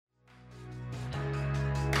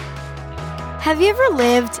Have you ever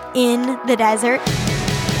lived in the desert?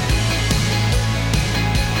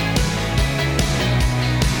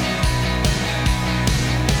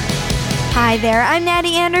 Hi there, I'm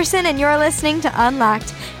Natty Anderson, and you're listening to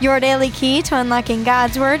Unlocked, your daily key to unlocking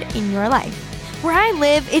God's Word in your life. Where I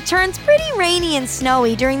live, it turns pretty rainy and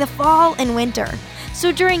snowy during the fall and winter.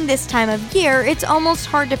 So during this time of year, it's almost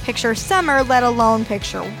hard to picture summer, let alone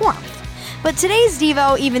picture warmth. But today's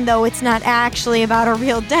Devo, even though it's not actually about a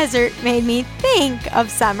real desert, made me think of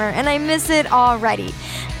summer, and I miss it already.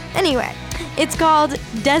 Anyway, it's called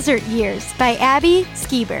Desert Years by Abby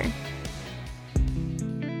Schieber.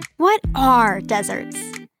 What are deserts?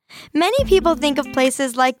 Many people think of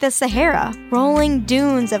places like the Sahara, rolling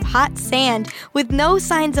dunes of hot sand with no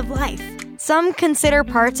signs of life. Some consider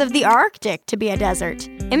parts of the Arctic to be a desert.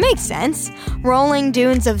 It makes sense, rolling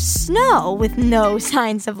dunes of snow with no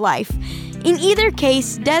signs of life. In either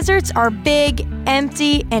case, deserts are big,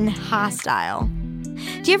 empty, and hostile.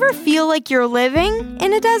 Do you ever feel like you're living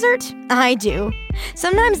in a desert? I do.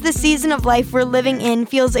 Sometimes the season of life we're living in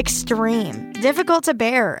feels extreme, difficult to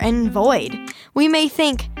bear, and void. We may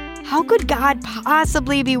think, how could God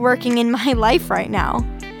possibly be working in my life right now?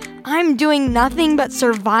 I'm doing nothing but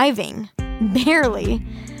surviving. Barely.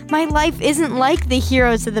 My life isn't like the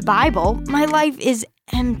heroes of the Bible. My life is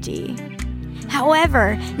empty.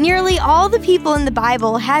 However, nearly all the people in the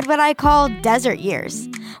Bible had what I call desert years.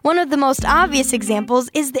 One of the most obvious examples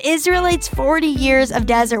is the Israelites' 40 years of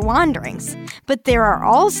desert wanderings. But there are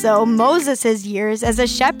also Moses' years as a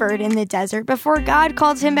shepherd in the desert before God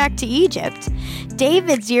called him back to Egypt.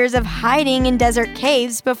 David's years of hiding in desert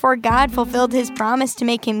caves before God fulfilled his promise to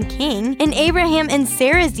make him king. And Abraham and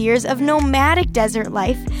Sarah's years of nomadic desert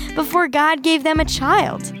life before God gave them a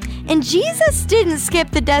child. And Jesus didn't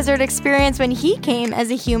skip the desert experience when he came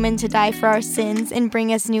as a human to die for our sins and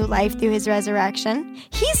bring us new life through his resurrection.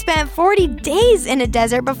 He spent 40 days in a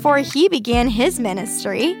desert before he began his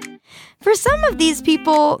ministry. For some of these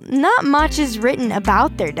people, not much is written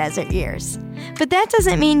about their desert years. But that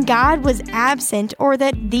doesn't mean God was absent or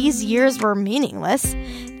that these years were meaningless.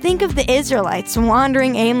 Think of the Israelites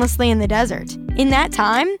wandering aimlessly in the desert. In that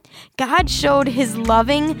time, God showed his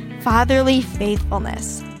loving, fatherly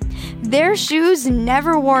faithfulness. Their shoes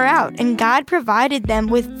never wore out, and God provided them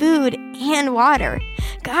with food and water.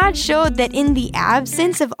 God showed that in the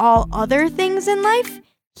absence of all other things in life,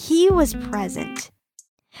 he was present.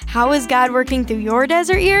 How is God working through your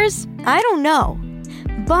desert years? I don't know.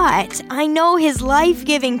 But I know his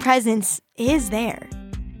life-giving presence is there.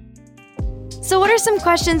 So what are some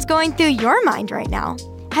questions going through your mind right now?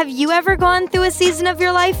 Have you ever gone through a season of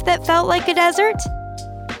your life that felt like a desert?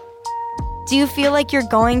 Do you feel like you're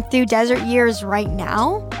going through desert years right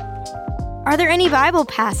now? Are there any Bible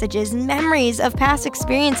passages, memories of past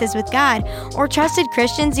experiences with God, or trusted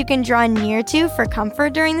Christians you can draw near to for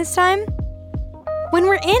comfort during this time? When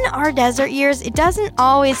we're in our desert years, it doesn't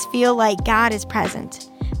always feel like God is present.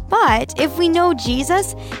 But if we know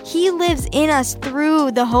Jesus, he lives in us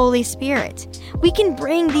through the Holy Spirit. We can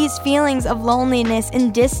bring these feelings of loneliness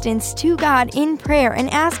and distance to God in prayer and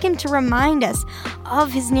ask him to remind us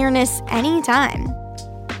of his nearness anytime.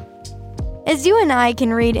 As you and I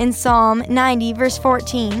can read in Psalm 90, verse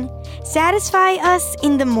 14, "Satisfy us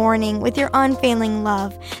in the morning with your unfailing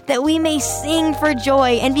love, that we may sing for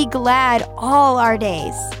joy and be glad all our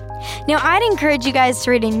days." Now, I'd encourage you guys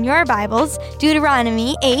to read in your Bibles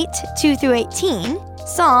Deuteronomy 8, 2-18,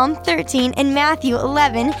 Psalm 13, and Matthew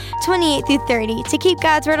 11, 28-30 to keep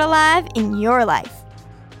God's Word alive in your life.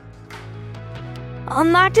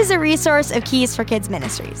 Unlocked is a resource of Keys for Kids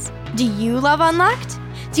Ministries. Do you love Unlocked?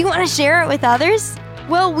 Do you want to share it with others?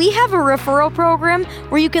 Well, we have a referral program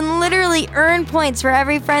where you can literally earn points for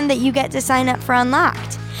every friend that you get to sign up for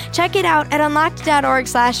Unlocked. Check it out at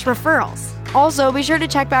unlocked.org/referrals. Also, be sure to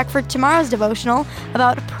check back for tomorrow's devotional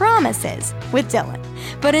about promises with Dylan.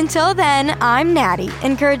 But until then, I'm Natty,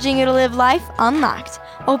 encouraging you to live life unlocked,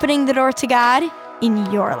 opening the door to God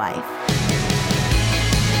in your life.